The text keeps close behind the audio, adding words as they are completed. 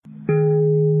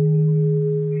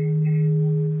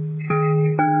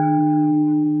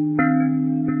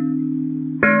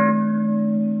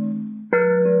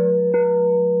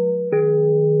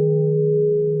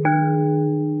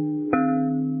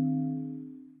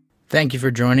Thank you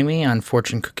for joining me on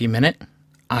Fortune Cookie Minute.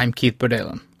 I'm Keith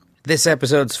Bodela. This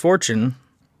episode's fortune: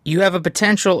 you have a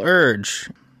potential urge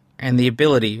and the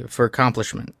ability for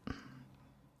accomplishment.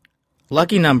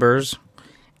 Lucky numbers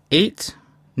 8,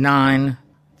 9,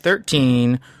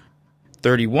 13,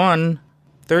 31,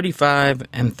 35,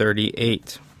 and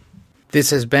 38. This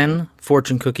has been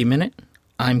Fortune Cookie Minute.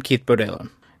 I'm Keith Bodela.